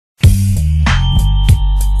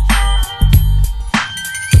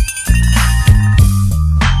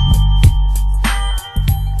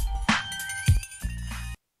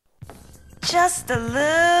a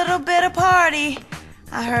little bit of party.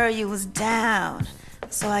 I heard you was down,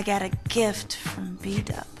 so I got a gift from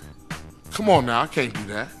B-Dub. Come on now, I can't do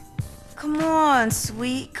that. Come on,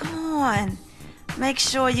 sweet, come on. Make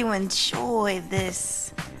sure you enjoy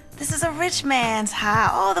this. This is a rich man's high.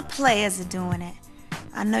 All the players are doing it.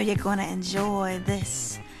 I know you're gonna enjoy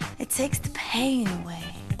this. It takes the pain away.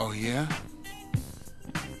 Oh, yeah?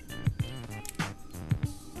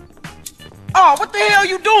 Oh, what the hell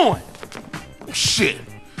you doing? Shit.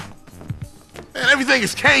 Man, everything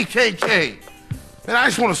is KKK. Man, I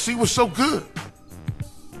just want to see what's so good.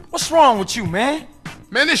 What's wrong with you, man?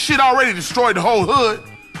 Man, this shit already destroyed the whole hood.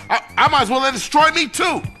 I might as well let it destroy me,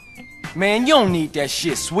 too. Man, you don't need that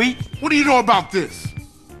shit, sweet. What do you know about this?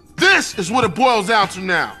 This is what it boils down to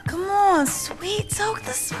now. Come on, sweet, soak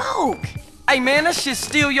the smoke. Hey, man, that shit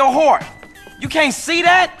steal your heart. You can't see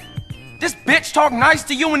that? This bitch talk nice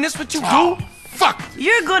to you and this what you do? Fuck.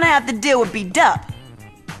 You're gonna have to deal with B-Dub.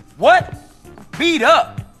 What? Beat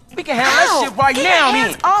up? We can handle that shit right Get now, your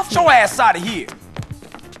hands then. off me. Get your ass out of here,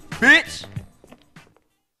 bitch.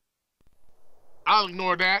 I'll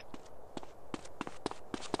ignore that.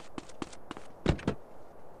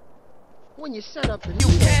 When you set up the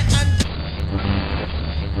You can't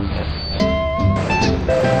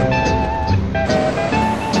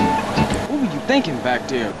What were you thinking back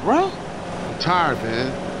there, bro? I'm tired,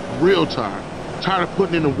 man. I'm real tired. I'm tired of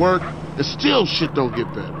putting in the work and still shit don't get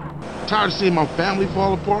better. I'm tired of seeing my family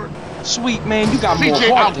fall apart. Sweet, man, you got more CJ,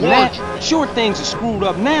 heart than I that. want you. Sure, things are screwed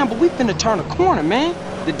up now, but we finna turn a corner, man.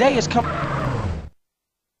 The day is coming.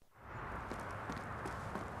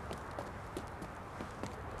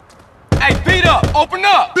 Hey, beat up! Open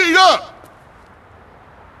up! Beat up!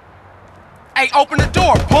 Hey, open the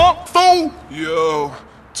door, punk! Fool! Yo,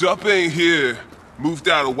 Dup ain't here. Moved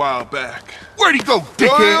out a while back. Where'd he go,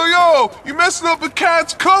 dickhead? Yo, you messing up a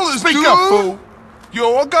cat's colors, Speak dude. up, fool.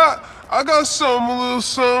 Yo, I got some, a little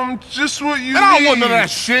something, just what you And I need. don't want none of that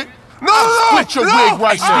shit. No, I'll no, split your no. wig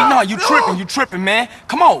right Hey, now. no, you tripping, man.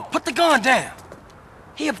 Come on, put the gun down.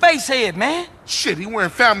 He a basehead, man. Shit, he wearing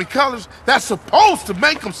family colors. That's supposed to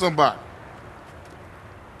make him somebody.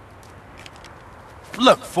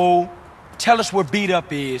 Look, fool, tell us where Beat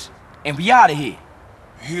Up is, and we out of here.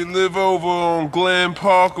 He live over on Glen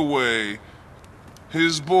Parkaway.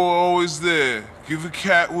 His boy always there. Give a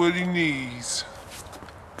cat what he needs.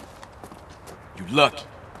 You lucky.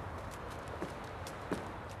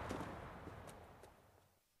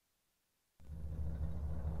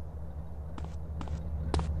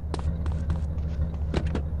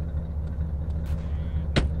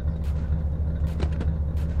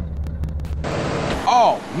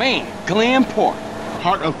 Oh, man, Glen Park.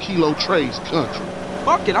 Heart of Kilo Trey's country.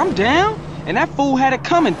 Fuck it, I'm down. And that fool had it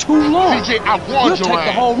coming too long. CJ, I We'll warned take your the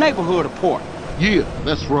ass. whole neighborhood apart. Yeah,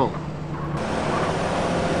 let's roll.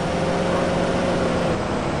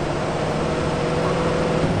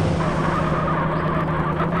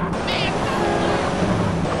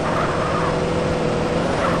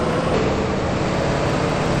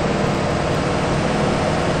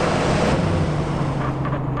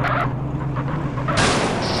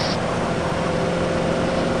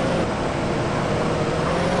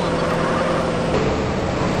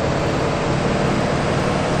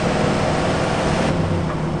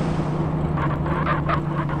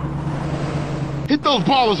 Hit those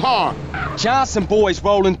ballers hard. Johnson boys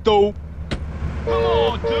rolling through. Come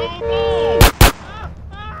on, dude, move!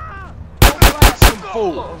 Don't blast some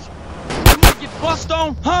fools. You wanna get bust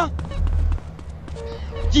on, huh?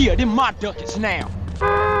 Yeah, them my ducats now.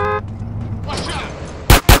 Watch out.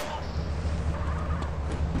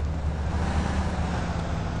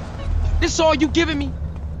 This all you giving me?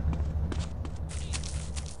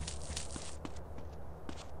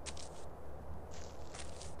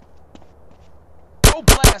 Go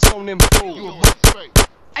blast on them You a fools. much face.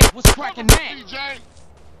 Hey, what's cracking now? CJ.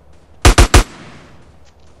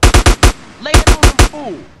 Lay it on them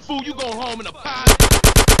fools. Fool, you go home in a pile.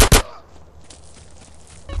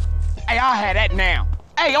 Hey, I'll have that now.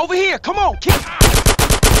 Hey, over here, come on, kick.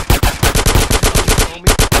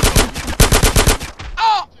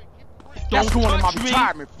 Oh! That's Don't going in my touch me.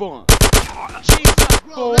 retirement fund. Jesus,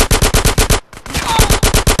 fool.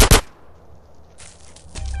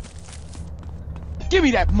 Give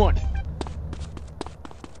me that money.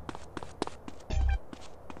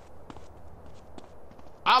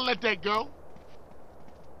 I'll let that go.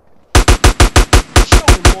 Show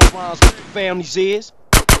them morons what the families is.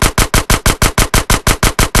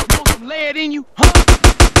 You want some lead in you, huh?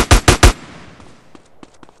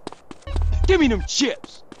 Give me them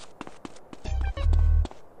chips.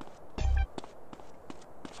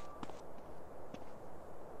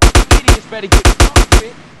 Idiots better get fucked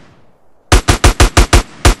with.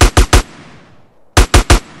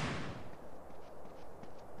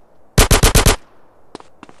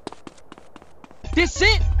 This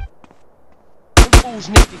it? Them fools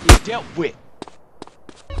need to get dealt with.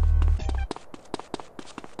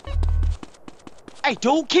 Hey,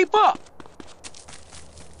 dude, keep up.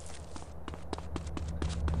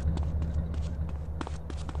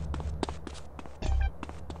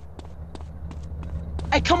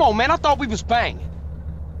 Hey, come on, man. I thought we was banging.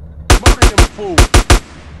 Murder them fools.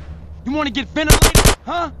 You want to get ventilated,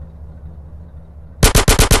 huh?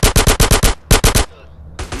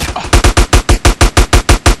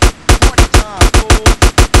 Party time,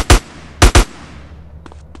 fool.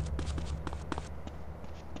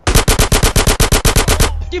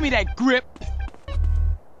 Give me that grip.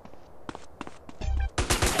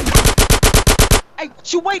 Hey,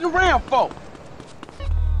 what you waiting around for?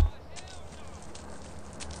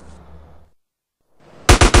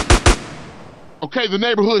 Okay, the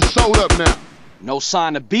neighborhood's sold up now. No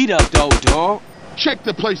sign of beat up though, dawg. Check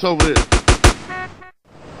the place over there.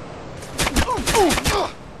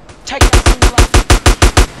 Take that fool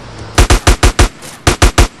out.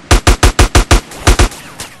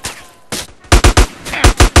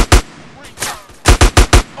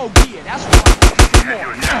 Oh yeah, that's what I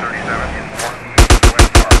want.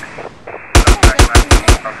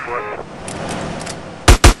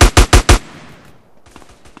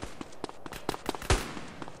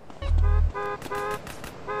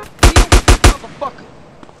 Motherfucker.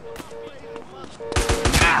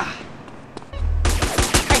 Ah.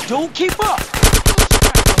 Hey, dude, keep up.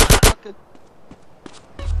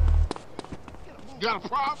 Got a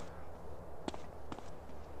problem?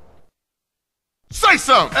 Say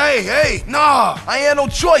something! Hey, nah, I ain't had no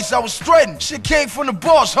choice. I was threatened. Shit came from the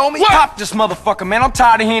boss, homie. What? Pop this motherfucker, man. I'm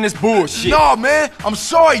tired of hearing this bullshit. Nah, man, I'm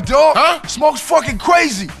sorry, dawg. Huh? Smoke's fucking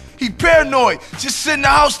crazy. He paranoid. Just sit in the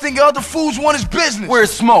house thinking other fools want his business.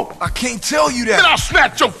 Where's Smoke? I can't tell you Then that. I'll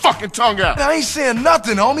snatch your fucking tongue out. I ain't saying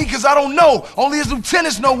nothing, homie, because I don't know. Only his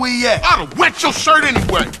lieutenants know where he at. I'd have wet your shirt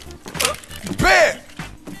anyway. Bear!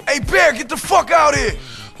 Hey, Bear, get the fuck out here.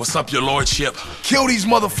 What's up, your lordship? Kill these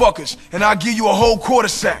motherfuckers, and I'll give you a whole quarter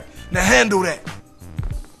sack. Now handle that.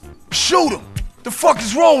 Shoot him. The fuck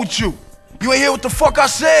is wrong with you? You ain't hear what the fuck I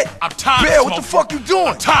said? I'm tired Bear, of what the smoking. fuck you doing?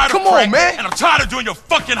 I'm tired Come of on, praying, man. and I'm tired of doing your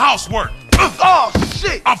fucking housework. Oh,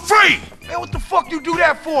 shit. I'm free! Man, what the fuck you do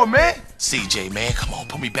that for, man? CJ, man, come on,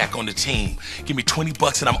 put me back on the team. Give me 20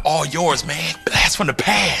 bucks and I'm all yours, man. Blast from the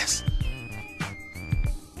past.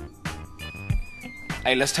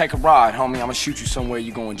 Hey, let's take a ride, homie. I'm gonna shoot you somewhere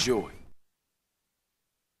you gonna enjoy.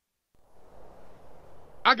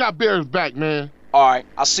 I got Bear's back, man. Alright,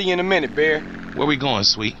 I'll see you in a minute, Bear. Where we going,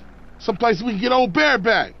 sweet? Someplace we can get old Bear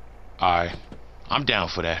back. Alright, I'm down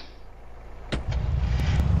for that.